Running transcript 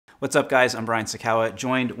What's up, guys? I'm Brian Sakawa,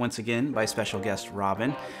 joined once again by special guest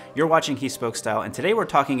Robin. You're watching He Spoke Style, and today we're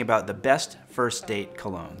talking about the best first date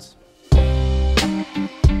colognes.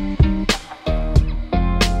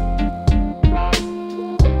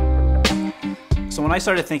 So when I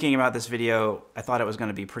started thinking about this video, I thought it was going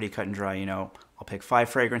to be pretty cut and dry. You know, I'll pick 5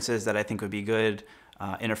 fragrances that I think would be good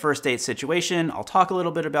in a first date situation. I'll talk a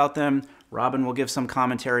little bit about them. Robin will give some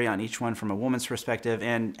commentary on each one from a woman's perspective,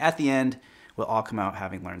 and at the end, we'll all come out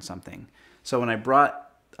having learned something. So when I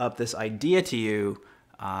brought up this idea to you,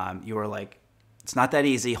 you were like, it's not that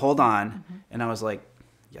easy, hold on. And I was like,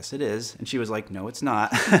 yes, it is. And she was like, no, it's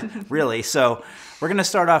not, really. So we're gonna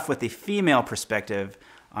start off with the female perspective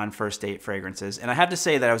on first date fragrances. And I have to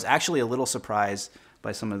say that I was actually a little surprised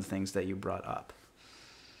by some of the things that you brought up.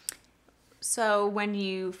 So when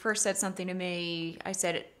you first said something to me, I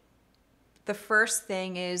said, the first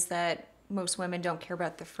thing is that most women don't care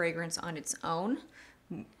about the fragrance on its own.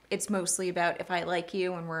 It's mostly about if I like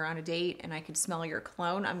you and we're on a date and I can smell your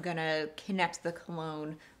cologne, I'm gonna connect the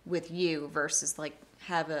cologne with you versus like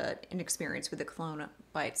have an experience with the cologne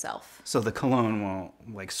by itself. So the cologne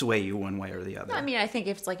won't like sway you one way or the other. I mean, I think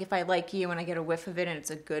if I like you and I get a whiff of it and it's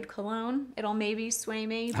a good cologne, it'll maybe sway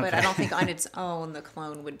me, but I don't think on its own the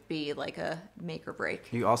cologne would be like a make or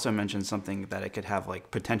break. You also mentioned something that it could have like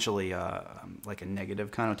potentially like a negative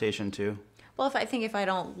connotation too. Well, if I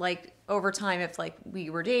don't like over time, if like we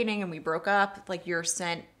were dating and we broke up, like your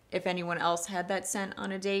scent, if anyone else had that scent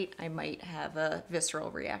on a date, I might have a visceral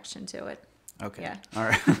reaction to it. Okay. Yeah. All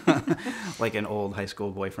right. Like an old high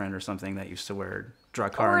school boyfriend or something that used to wear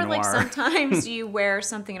Dracar Noir. Or like sometimes you wear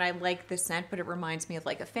something and I like the scent, but it reminds me of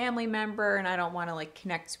like a family member and I don't want to like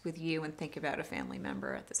connect with you and think about a family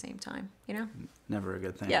member at the same time, you know? Never a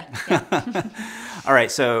good thing. Yeah. All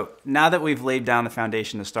right. So now that we've laid down the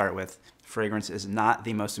foundation to start with, fragrance is not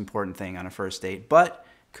the most important thing on a first date, but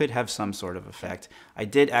could have some sort of effect. I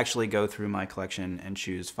did actually go through my collection and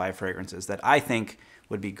choose 5 fragrances that I think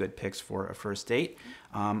would be good picks for a first date.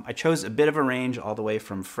 I chose a bit of a range all the way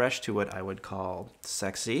from fresh to what I would call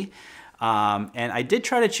sexy. And I did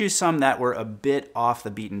try to choose some that were a bit off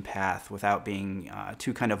the beaten path without being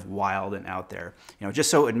too kind of wild and out there. You know, just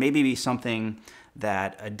so it would maybe be something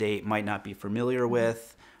that a date might not be familiar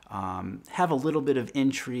with, have a little bit of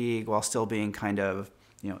intrigue while still being kind of,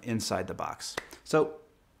 you know, inside the box. So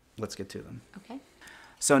let's get to them. Okay.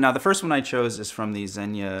 So now the first one I chose is from the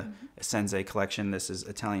Zegna Senze collection. This is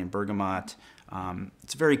Italian Bergamot.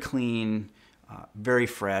 It's very clean, very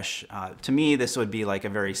fresh. To me, this would be like a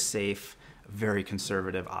very safe, very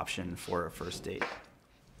conservative option for a first date.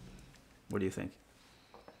 What do you think?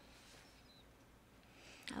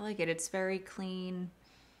 I like it. It's very clean.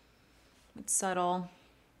 It's subtle.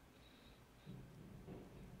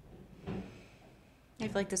 I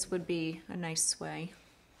feel like this would be a nice sway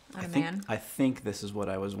on a man. I think this is what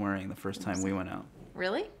I was wearing the first time we went out.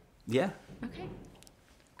 Really? Yeah. Okay.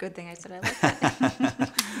 Good thing I said I like it.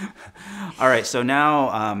 All right, so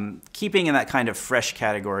now keeping in that kind of fresh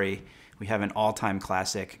category, we have an all-time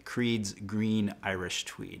classic, Creed's Green Irish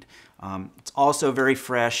Tweed. It's also very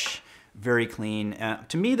fresh, very clean.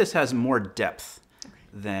 To me, this has more depth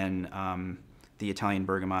than the Italian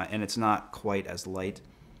Bergamot, and it's not quite as light.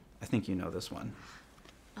 I think you know this one.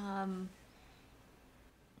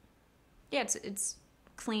 Yeah, it's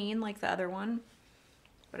clean like the other one,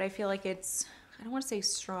 but I feel like it's, I don't want to say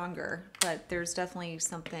stronger, but there's definitely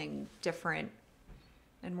something different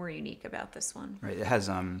and more unique about this one. Right, it has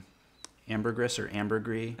ambergris or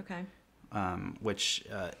ambergris, Okay. Which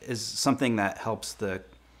is something that helps the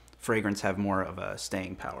fragrance have more of a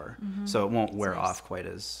staying power, so it won't wear off quite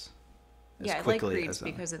as yeah, I like quickly Creeds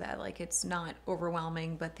because of that. Like, it's not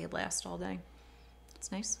overwhelming, but they last all day.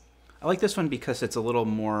 It's nice. I like this one because it's a little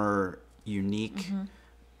more unique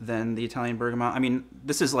than the Italian Bergamot. I mean,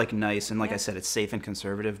 this is like nice, and like I said, it's safe and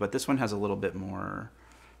conservative, but this one has a little bit more.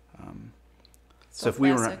 So if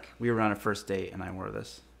we were on a first date and I wore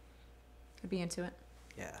this, I'd be into it.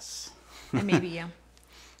 yes. And maybe you.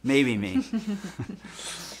 Maybe me.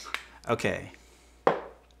 Okay.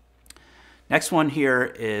 Next one here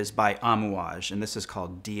is by Amouage, and this is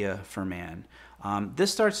called Dia for Man.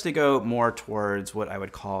 This starts to go more towards what I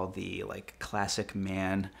would call the like classic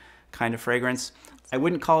man kind of fragrance. I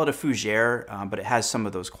wouldn't call it a fougere, but it has some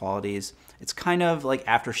of those qualities. It's kind of like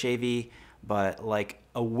aftershave-y, but like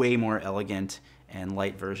a way more elegant and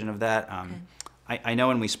light version of that. I know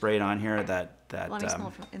when we spray it on here that Let me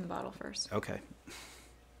smell it in the bottle first. Okay.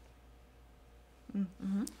 All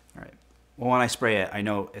right. Well, when I spray it, I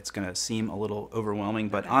know it's going to seem a little overwhelming,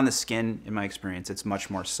 but on the skin, in my experience, it's much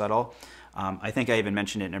more subtle. I think I even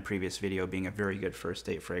mentioned it in a previous video, being a very good first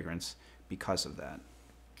date fragrance because of that.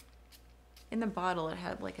 In the bottle, it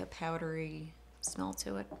had like a powdery smell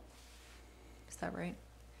to it. Is that right?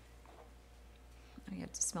 Oh, yeah,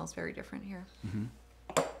 it smells very different here.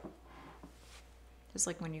 Just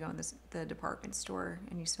like when you go in the department store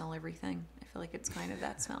and you smell everything. I feel like it's kind of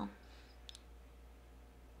that smell.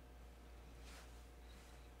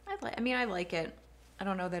 I like it. I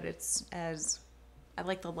don't know that it's as... I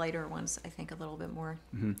like the lighter ones, I think, a little bit more.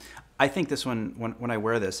 I think this one, when I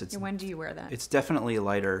wear this, it's... When do you wear that? It's definitely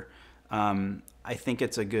lighter. I think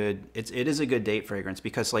it is a good date fragrance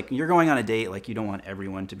because like you're going on a date, like you don't want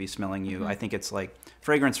everyone to be smelling you. I think it's like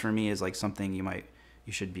fragrance for me is like something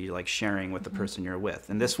you should be like sharing with the person you're with.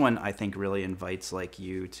 And this one I think really invites like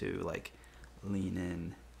you to like lean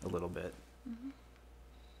in a little bit.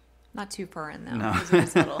 Not too far in though. No. 'Cause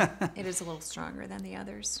it is a little stronger than the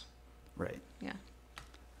others. Right. Yeah.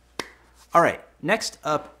 All right. Next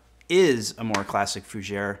up is a more classic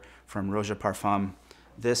fougere from Roja Parfum.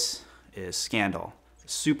 This is Scandal.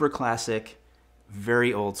 Super classic,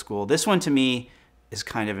 very old school. This one to me is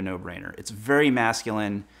kind of a no-brainer. It's very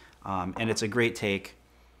masculine, and it's a great take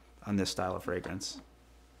on this style of fragrance.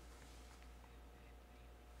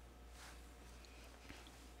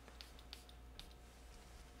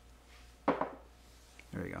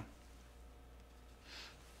 There you go.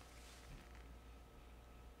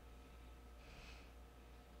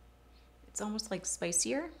 It's almost like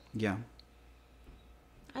spicier. Yeah.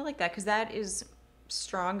 I like that because that is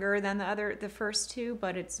stronger than the first two,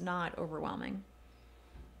 but it's not overwhelming.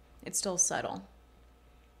 It's still subtle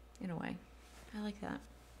in a way. I like that.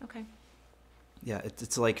 Okay. Yeah,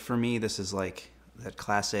 it's like for me, this is like that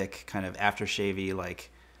classic kind of aftershavey,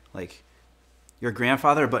 like your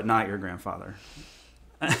grandfather, but not your grandfather.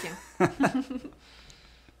 Thank you.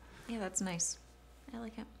 Yeah, that's nice. I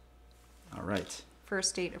like it. All right.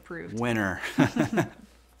 First date approved. Winner.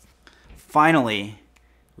 Finally,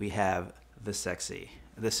 we have the sexy.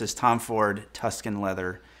 This is Tom Ford Tuscan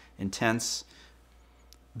Leather Intense.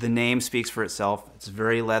 The name speaks for itself. It's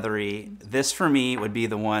very leathery. This for me would be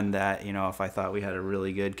the one that, you know, if I thought we had a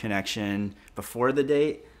really good connection before the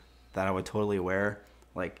date, that I would totally wear.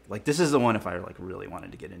 Like this is the one if I like really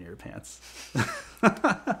wanted to get into your pants.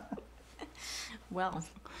 Well,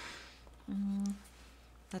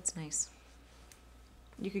 that's nice.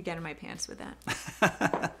 You could get in my pants with that.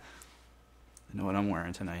 I know what I'm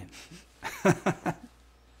wearing tonight. I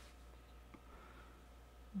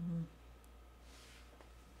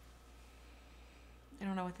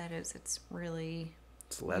don't know what that is. It's really...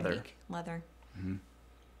 It's leather. Unique. Leather.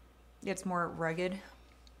 It's more rugged,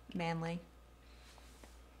 manly.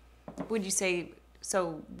 Would you say...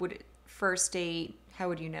 So, first date, how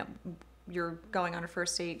would you know? You're going on a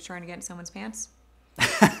first date trying to get in someone's pants?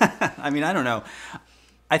 I mean, I don't know.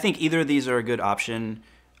 I think either of these are a good option.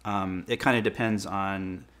 It kind of depends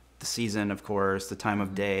on the season, of course, the time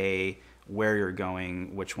of day, where you're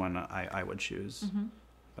going, which one I would choose.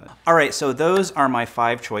 But, all right, so those are my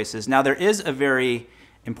 5 choices. Now, there is a very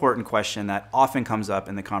important question that often comes up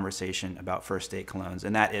in the conversation about first date colognes,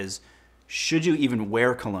 and that is, should you even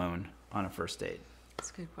wear cologne on a first date?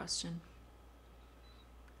 That's a good question.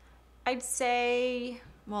 I'd say,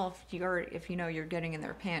 well, if you know you're getting in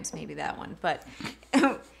their pants, maybe that one. But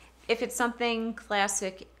if it's something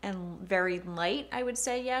classic and very light, I would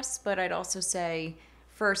say yes. But I'd also say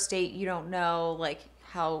first date, you don't know like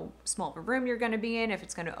how small of a room you're going to be in, if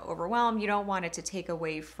it's going to overwhelm. You don't want it to take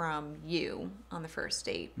away from you on the first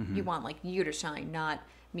date. You want like you to shine, not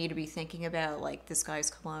me to be thinking about like this guy's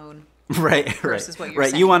cologne. Right, versus right, what you're right.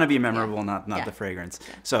 saying. You want to be memorable, Yeah. not Yeah. the fragrance.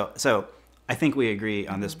 Yeah. So I think we agree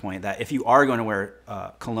on this point that if you are going to wear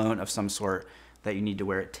cologne of some sort, that you need to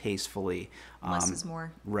wear it tastefully. Less is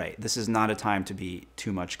more. Right. This is not a time to be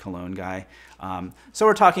too much cologne guy. So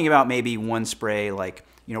we're talking about maybe one spray, like,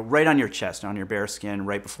 you know, right on your chest, on your bare skin,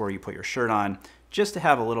 right before you put your shirt on, just to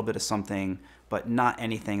have a little bit of something, but not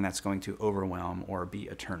anything that's going to overwhelm or be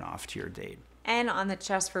a turnoff to your date. And on the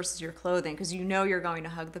chest versus your clothing, because you know you're going to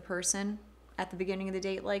hug the person at the beginning of the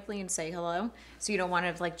date likely and say hello. So you don't want to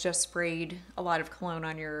have like just sprayed a lot of cologne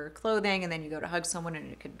on your clothing and then you go to hug someone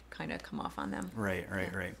and it could kind of come off on them. Right.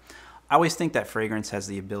 I always think that fragrance has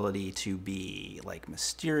the ability to be like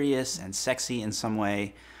mysterious and sexy in some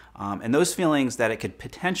way. And those feelings that it could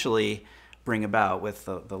potentially bring about with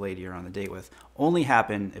the lady you're on the date with only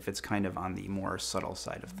happen if it's kind of on the more subtle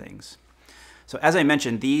side of things. So as I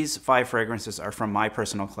mentioned, these 5 fragrances are from my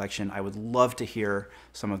personal collection. I would love to hear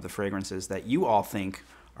some of the fragrances that you all think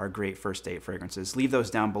are great first date fragrances. Leave those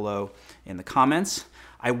down below in the comments.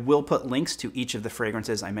 I will put links to each of the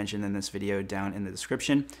fragrances I mentioned in this video down in the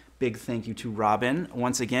description. Big thank you to Robin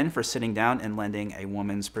once again for sitting down and lending a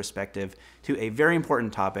woman's perspective to a very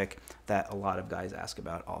important topic that a lot of guys ask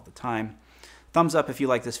about all the time. Thumbs up if you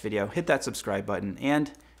like this video, hit that subscribe button,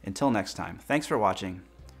 and until next time, thanks for watching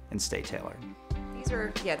and stay tailored.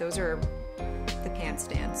 Those are the pants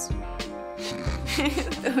stands.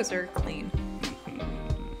 Those are clean.